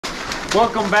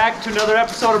Welcome back to another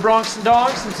episode of Broncs and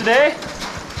Dogs, and today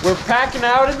we're packing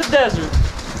out in the desert.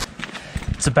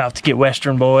 It's about to get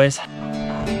western, boys.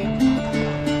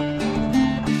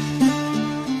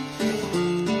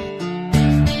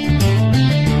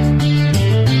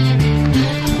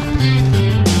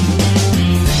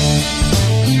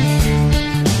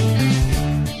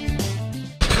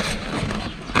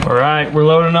 All right, we're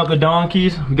loading up the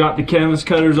donkeys. We got the canvas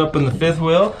cutters up in the fifth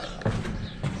wheel.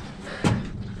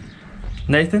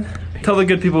 Nathan, tell the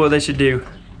good people what they should do.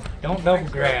 Don't double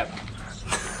grab.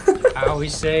 I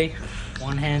always say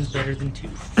one hand's better than two.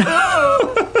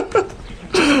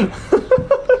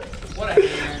 What a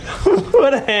hand.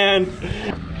 What a hand.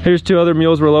 Here's two other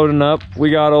mules we're loading up.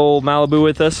 We got old Malibu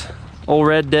with us, old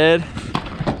Red Dead.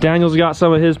 Daniel's got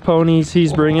some of his ponies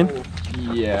he's bringing.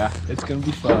 Yeah, it's gonna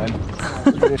be fun.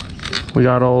 We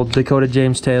got old Dakota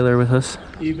James Taylor with us.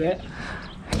 You bet.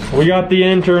 We got the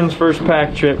intern's first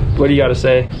pack trip. What do you got to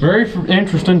say? Very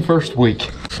interesting first week.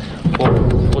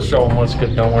 We'll show them what's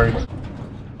good, don't worry.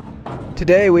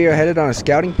 Today we are headed on a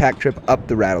scouting pack trip up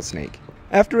the Rattlesnake.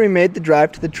 After we made the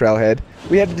drive to the trailhead,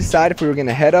 we had to decide if we were going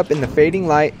to head up in the fading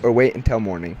light or wait until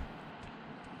morning.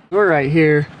 We're right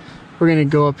here. We're gonna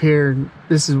go up here.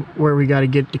 This is where we got to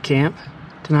get to camp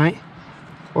tonight.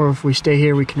 Or if we stay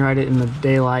here, we can ride it in the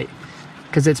daylight.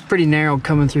 Because it's pretty narrow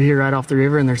coming through here right off the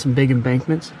river, and there's some big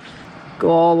embankments. Go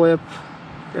all the way up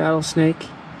Rattlesnake.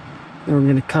 Then we're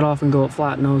gonna cut off and go up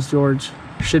Flat Nose George.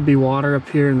 There should be water up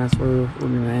here, and that's where we're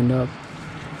gonna end up.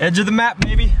 Edge of the map,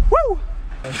 baby. Woo!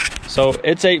 So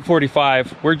it's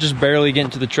 8:45. We're just barely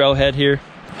getting to the trailhead here.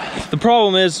 The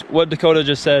problem is, what Dakota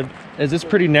just said, is it's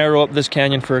pretty narrow up this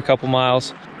canyon for a couple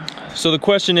miles. So the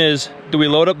question is, do we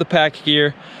load up the pack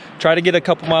gear, try to get a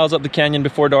couple miles up the canyon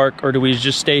before dark, or do we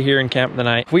just stay here and camp the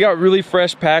night? We got really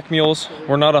fresh pack mules.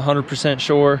 We're not 100%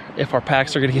 sure if our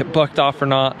packs are gonna get bucked off or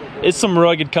not. It's some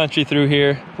rugged country through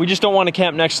here. We just don't want to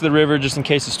camp next to the river just in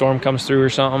case a storm comes through or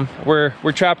something. We're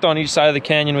trapped on each side of the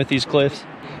canyon with these cliffs.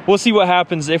 We'll see what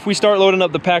happens. If we start loading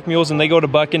up the pack mules and they go to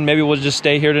bucking, maybe we'll just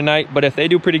stay here tonight. But if they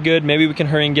do pretty good, maybe we can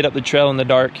hurry and get up the trail in the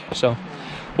dark. So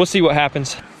we'll see what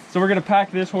happens. So we're gonna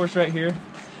pack this horse right here,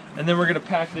 and then we're gonna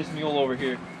pack this mule over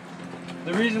here.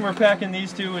 The reason we're packing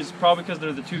these two is probably because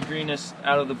they're the two greenest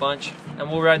out of the bunch, and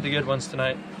we'll ride the good ones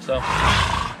tonight. So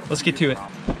let's get to it.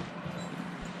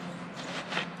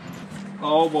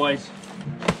 Oh boys,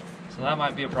 so that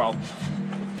might be a problem.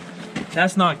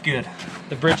 That's not good.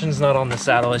 The britchen's not on the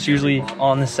saddle. It's usually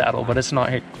on the saddle, but it's not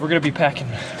here. We're gonna be packing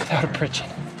without a britchen.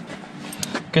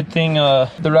 Good thing the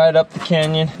ride up the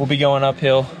canyon will be going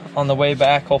uphill. On the way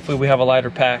back, hopefully we have a lighter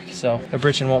pack, so the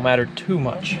britchen won't matter too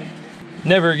much.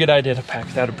 Never a good idea to pack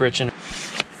without a britchen.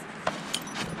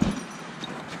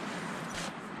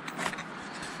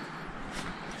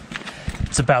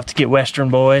 It's about to get western,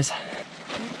 boys.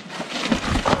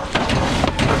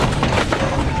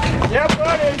 Yeah,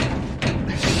 buddy!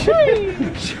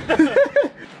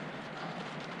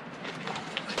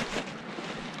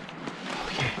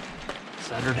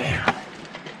 Set her down.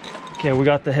 Okay, we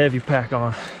got the heavy pack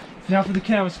on. Now for the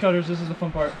canvas cutters, this is the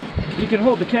fun part. You can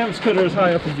hold the canvas cutter as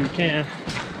high up as you can.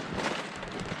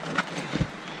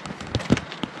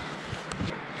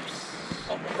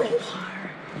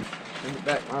 Bring it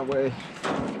back my way.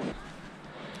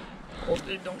 Oh,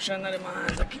 dude, don't shine that in my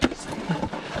eyes. I can't see.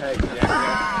 Hey,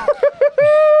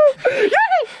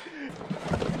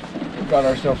 we got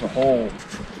ourselves a hole.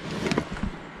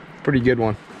 Pretty good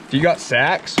one. Do you got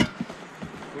sacks?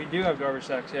 We do have garbage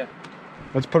sacks, yeah.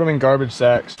 Let's put them in garbage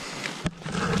sacks.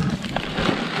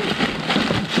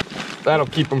 That'll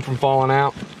keep them from falling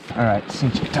out. All right,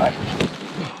 cinch it tight.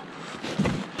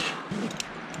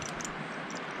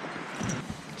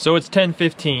 So it's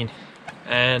 10:15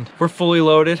 and we're fully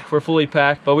loaded, we're fully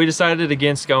packed, but we decided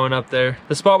against going up there.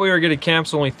 The spot we were gonna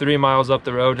camp's only 3 miles up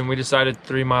the road, and we decided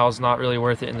 3 miles not really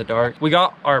worth it in the dark. We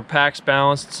got our packs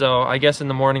balanced, so I guess in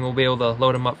the morning we'll be able to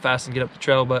load them up fast and get up the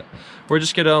trail, but we're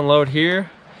just gonna unload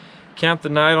here, camp the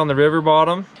night on the river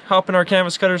bottom, hop in our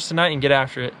canvas cutters tonight and get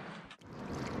after it.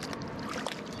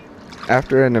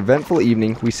 After an eventful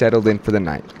evening, we settled in for the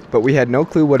night, but we had no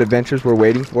clue what adventures were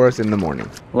waiting for us in the morning.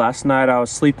 Last night I was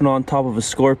sleeping on top of a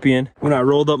scorpion. When I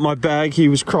rolled up my bag, he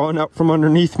was crawling out from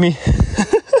underneath me.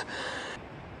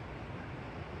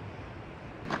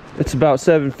 It's about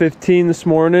 7:15 this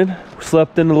morning. We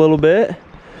slept in a little bit,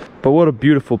 but what a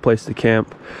beautiful place to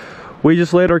camp. We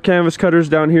just laid our canvas cutters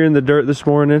down here in the dirt this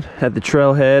morning at the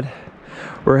trailhead.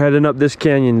 We're heading up this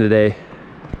canyon today.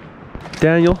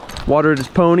 Daniel watered his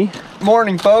pony.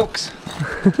 Morning, folks.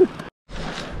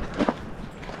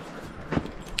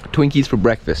 Twinkies for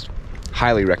breakfast.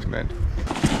 Highly recommend.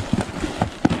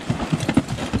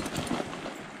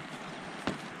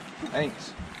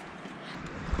 Thanks.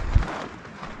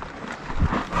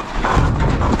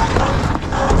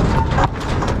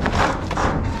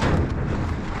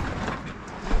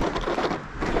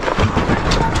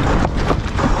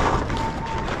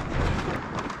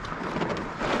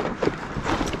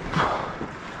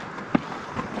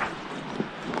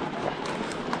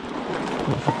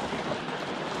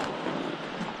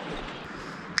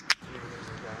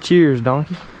 Cheers,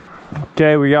 donkey.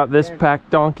 Okay, we got this pack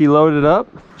donkey loaded up.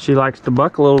 She likes to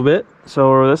buck a little bit,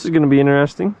 so this is going to be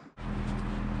interesting.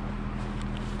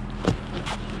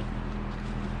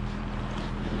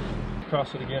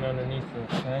 Cross it again underneath the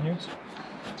lanyards.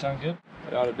 Sound good?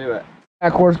 That ought to do it.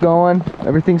 Pack horse going.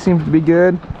 Everything seems to be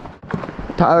good.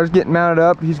 Tyler's getting mounted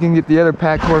up. He's going to get the other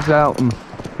pack horse out and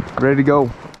ready to go.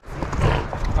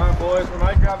 Alright boys, when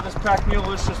I grab this pack mule,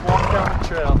 let's just walk down the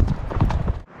trail.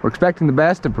 We're expecting the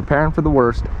best and preparing for the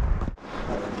worst.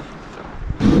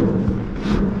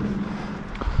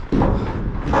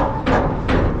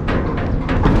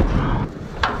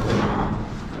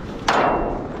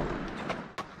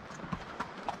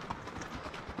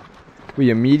 We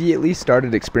immediately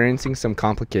started experiencing some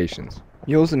complications.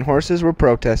 Mules and horses were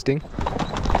protesting.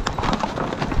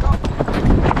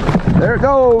 There it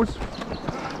goes!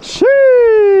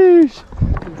 Sheesh!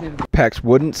 Packs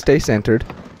wouldn't stay centered.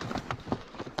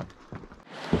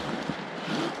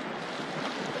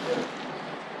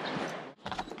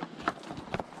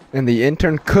 And the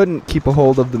intern couldn't keep a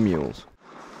hold of the mules.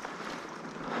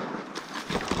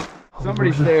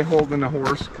 Somebody stay holding the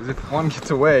horse, because if one gets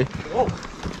away, whoa.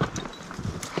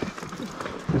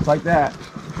 Just like that.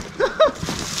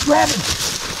 Grab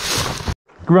it!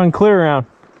 Run clear around.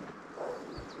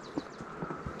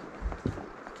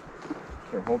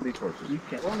 Here, hold these horses. You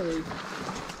can't. One of these.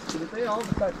 But if they all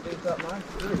decide to take up mine,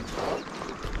 three.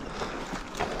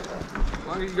 As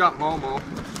long as you got Momo.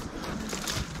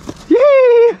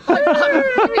 Yay!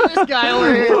 This guy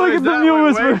over here. Look at the mule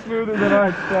whisperer. Way smoother than I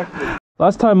expected.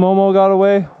 Last time Momo got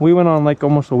away, we went on like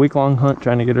almost a week-long hunt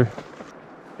trying to get her.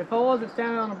 If I wasn't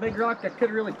standing on a big rock, I could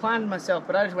have really planted myself,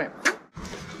 but I just went.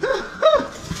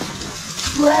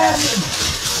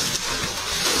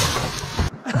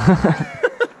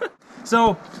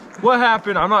 So, what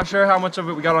happened, I'm not sure how much of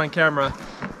it we got on camera,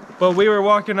 but we were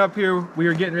walking up here, we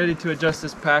were getting ready to adjust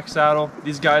this pack saddle.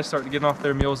 These guys started getting off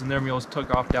their mules and their mules took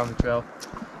off down the trail.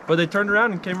 But they turned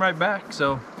around and came right back,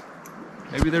 so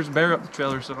maybe there's a bear up the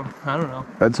trail or something. I don't know.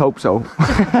 Let's hope so.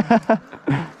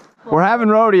 We're having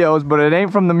rodeos, but it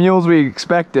ain't from the mules we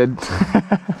expected.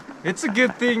 It's a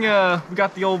good thing we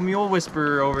got the old mule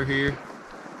whisperer over here.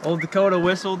 Old Dakota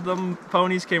whistled, them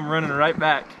ponies came running right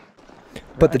back.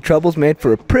 But the troubles made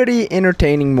for a pretty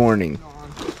entertaining morning.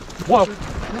 Whoa!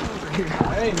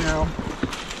 Hey now.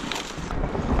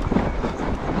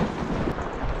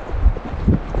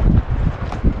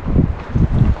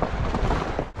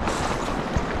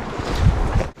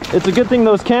 It's a good thing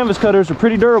those canvas cutters are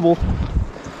pretty durable,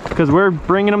 because we're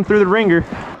bringing them through the ringer.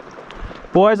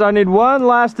 Boys, I need one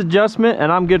last adjustment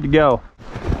and I'm good to go.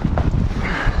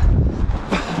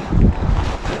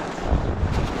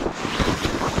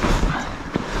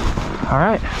 All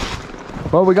right.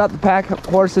 Well, we got the pack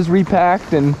horses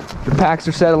repacked and the packs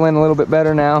are settling a little bit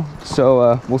better now,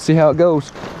 so we'll see how it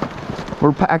goes.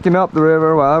 We're packing up the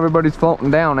river while everybody's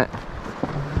floating down it.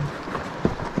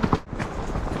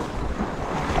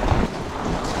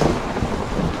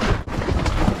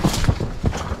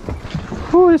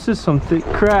 Ooh, this is some thick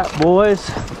crap, boys.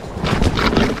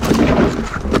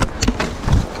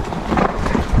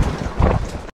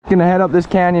 Gonna head up this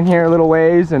canyon here a little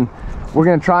ways and we're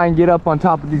gonna try and get up on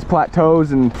top of these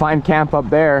plateaus and find camp up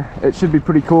there. It should be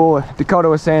pretty cool. Dakota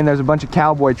was saying there's a bunch of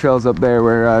cowboy trails up there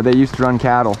where they used to run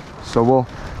cattle. So we'll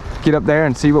get up there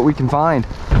and see what we can find.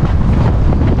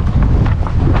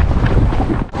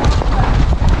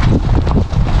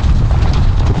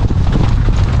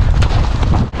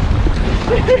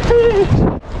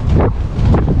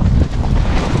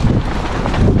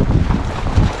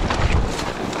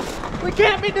 We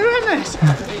can't be doing this!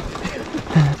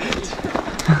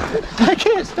 I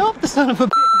can't stop the son of a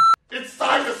bitch! It's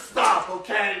time to stop,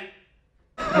 okay?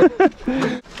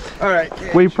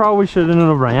 Alright. We probably shouldn't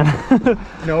have ran.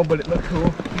 No, but it looked cool.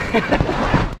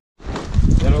 That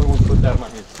other one put that on my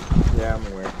head. Yeah, I'm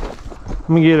aware. Let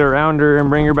me get around her and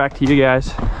bring her back to you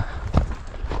guys.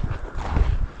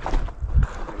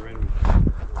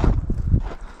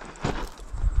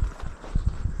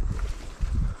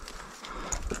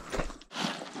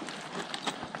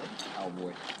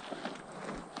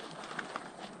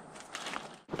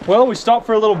 Well, we stopped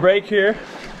for a little break here,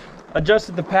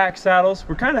 adjusted the pack saddles.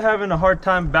 We're kind of having a hard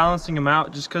time balancing them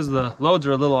out just because the loads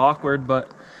are a little awkward,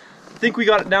 but think we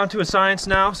got it down to a science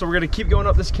now, so we're gonna keep going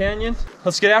up this canyon.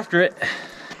 Let's get after it.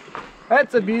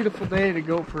 That's a beautiful day to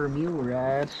go for a mule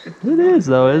ride. It is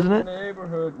though, isn't it?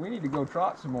 Neighborhood. We need to go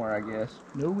trot some more, I guess.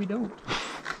 No, we don't.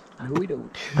 No, we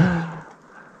don't.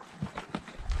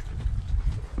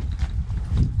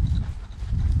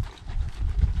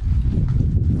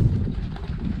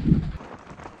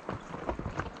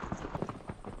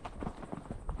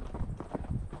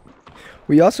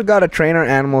 We also got to train our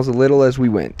animals a little as we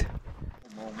went.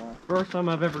 First time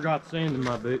I've ever got sand in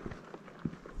my boot.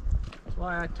 That's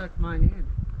why I tucked mine in.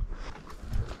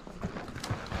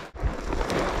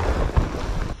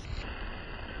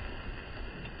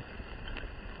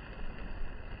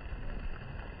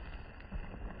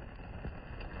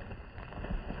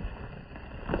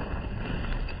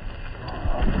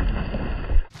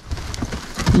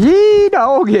 Yee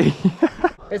doggy!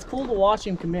 It's cool to watch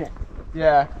him commit.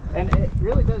 Yeah. And it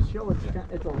really does show it's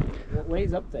a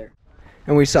ways up there.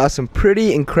 And we saw some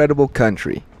pretty incredible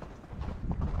country.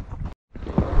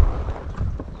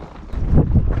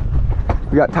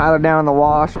 We got Tyler down in the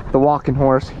wash, the walking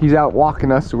horse. He's out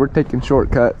walking us, so we're taking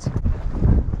shortcuts.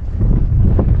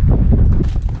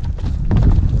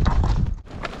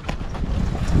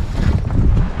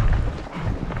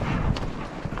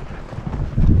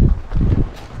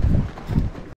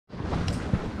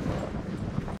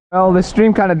 Well, this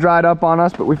stream kind of dried up on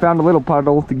us, but we found a little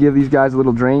puddle to give these guys a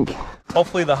little drink.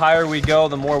 Hopefully the higher we go,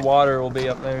 the more water will be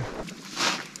up there.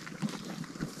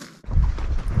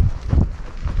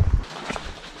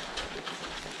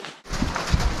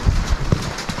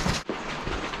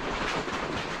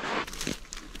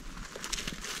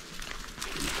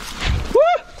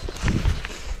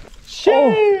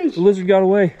 Oh, the lizard got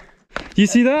away. Do you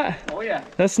see that? Oh yeah.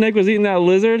 That snake was eating that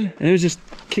lizard and it was just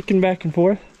kicking back and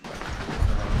forth.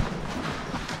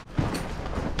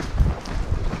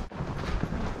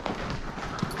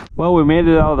 Well, we made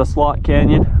it out of the slot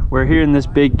canyon. We're here in this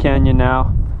big canyon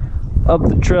now. Up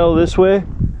the trail this way,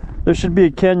 there should be a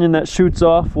canyon that shoots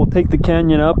off. We'll take the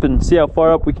canyon up and see how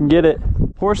far up we can get it.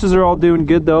 Horses are all doing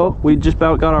good though. We just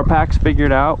about got our packs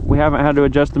figured out. We haven't had to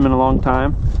adjust them in a long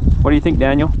time. What do you think,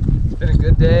 Daniel? It's been a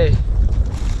good day.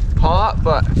 Hot,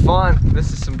 but fun.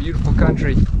 This is some beautiful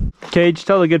country. Cage,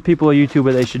 tell the good people of YouTube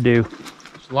what they should do.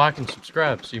 Just like and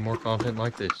subscribe to see more content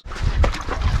like this.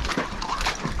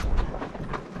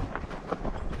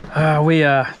 We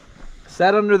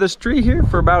sat under this tree here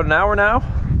for about an hour now.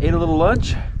 Ate a little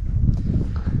lunch.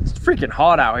 It's freaking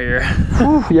hot out here.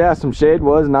 Whew, yeah, some shade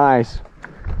was nice.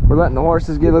 We're letting the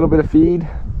horses get a little bit of feed.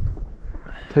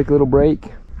 Take a little break.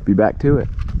 Be back to it.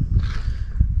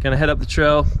 Gonna head up the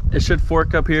trail. It should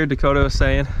fork up here, Dakota was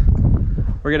saying.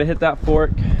 We're gonna hit that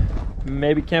fork.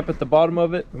 Maybe camp at the bottom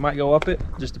of it. We might go up it.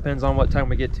 Just depends on what time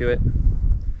we get to it.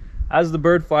 As the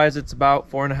bird flies, it's about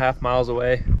 4.5 miles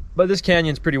away. But this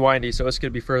canyon's pretty windy, so it's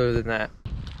gonna be further than that.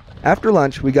 After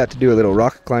lunch, we got to do a little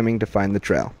rock climbing to find the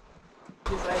trail.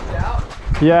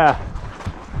 Yeah.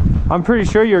 I'm pretty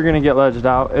sure you're gonna get ledged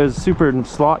out. It was super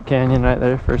slot canyon right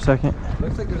there for a second.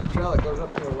 Looks like there's a trail that goes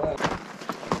up to the left.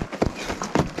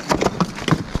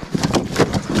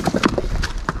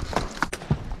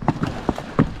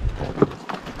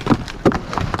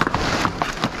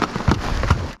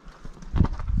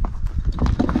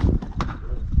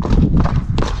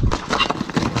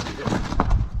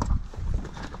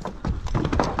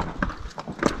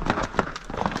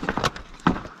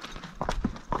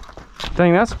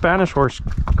 Dang, that Spanish horse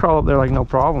crawl up there like no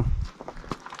problem.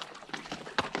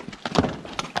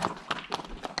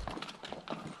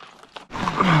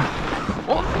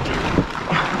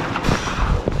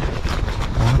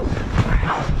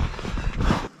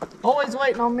 Always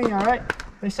waiting on me, all right?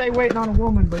 They say waiting on a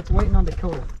woman, but it's waiting on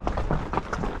Dakota.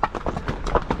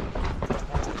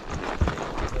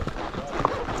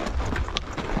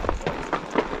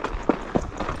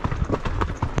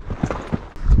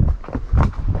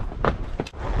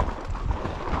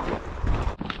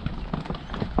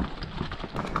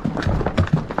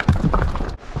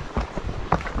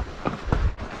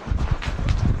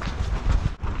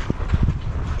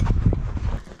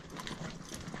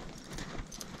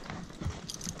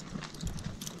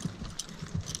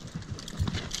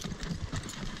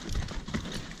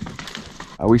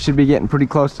 We should be getting pretty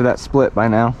close to that split by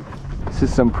now. This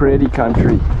is some pretty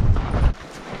country.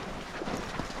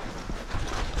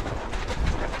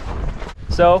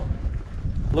 So,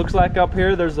 looks like up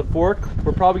here there's a fork.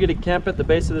 We're probably gonna camp at the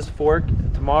base of this fork.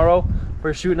 Tomorrow,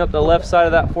 we're shooting up the left side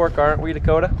of that fork, aren't we,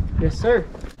 Dakota? Yes, sir.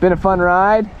 It's been a fun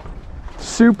ride.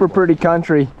 Super pretty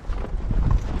country.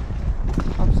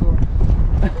 I'm sorry.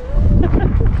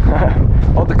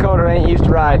 Old Dakota ain't used to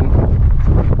riding.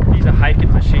 He's a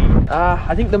hiking machine.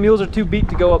 I think the mules are too beat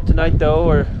to go up tonight though,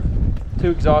 or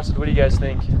too exhausted. What do you guys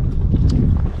think?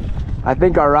 I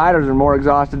think our riders are more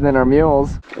exhausted than our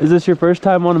mules. Is this your first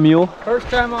time on a mule? First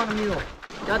time on a mule.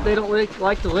 God, they don't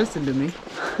like to listen to me.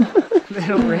 They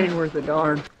don't rain worth a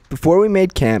darn. Before we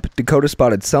made camp, Dakota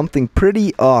spotted something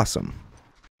pretty awesome.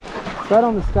 Right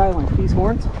on the skyline, these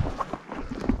horns.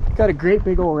 Got a great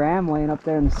big old ram laying up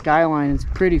there in the skyline. It's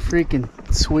pretty freaking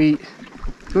sweet.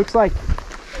 Looks like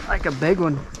a big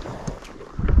one.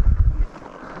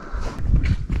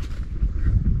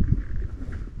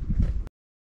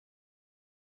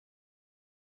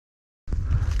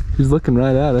 He's looking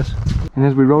right at us. And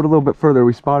as we rode a little bit further,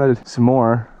 we spotted some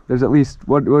more. There's at least,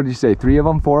 what did you say, 3 of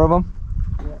them, 4 of them?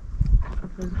 Yeah.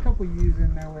 There's a couple ewes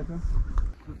in there with us.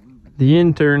 The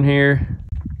intern here,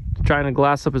 trying to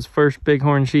glass up his first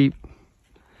bighorn sheep.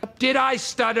 Did I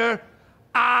stutter?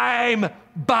 I'm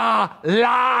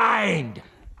blind.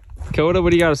 Dakota, what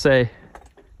do you got to say?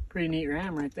 Pretty neat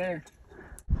ram right there.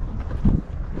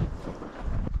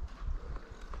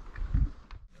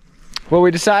 Well,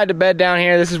 we decided to bed down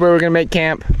here. This is where we're gonna make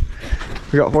camp.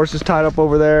 We got horses tied up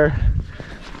over there.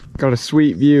 Got a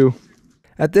sweet view.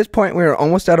 At this point, we were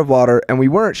almost out of water, and we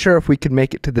weren't sure if we could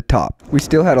make it to the top. We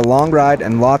still had a long ride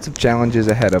and lots of challenges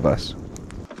ahead of us.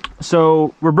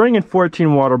 So we're bringing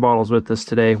 14 water bottles with us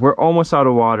today. We're almost out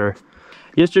of water.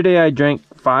 Yesterday I drank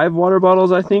 5 water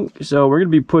bottles, I think. So we're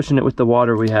gonna be pushing it with the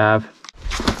water we have.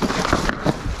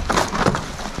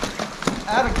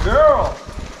 Atta girl.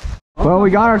 Well,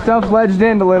 we got ourselves wedged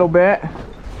in a little bit.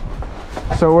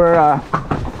 So we're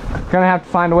gonna have to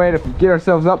find a way to get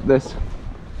ourselves up this.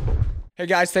 Hey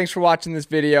guys, thanks for watching this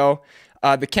video.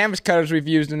 The canvas cutters we've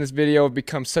used in this video have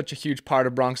become such a huge part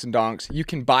of Broncs and Donks. You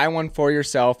can buy one for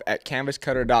yourself at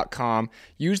canvascutter.com.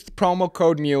 Use the promo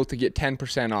code MULE to get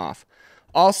 10% off.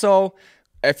 Also,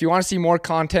 if you want to see more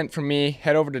content from me,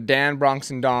 head over to Dan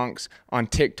Broncs and Donks on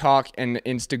TikTok and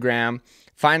Instagram.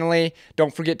 Finally,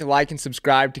 don't forget to like and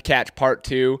subscribe to catch part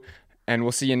 2, and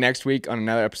we'll see you next week on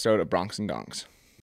another episode of Broncs and Donks.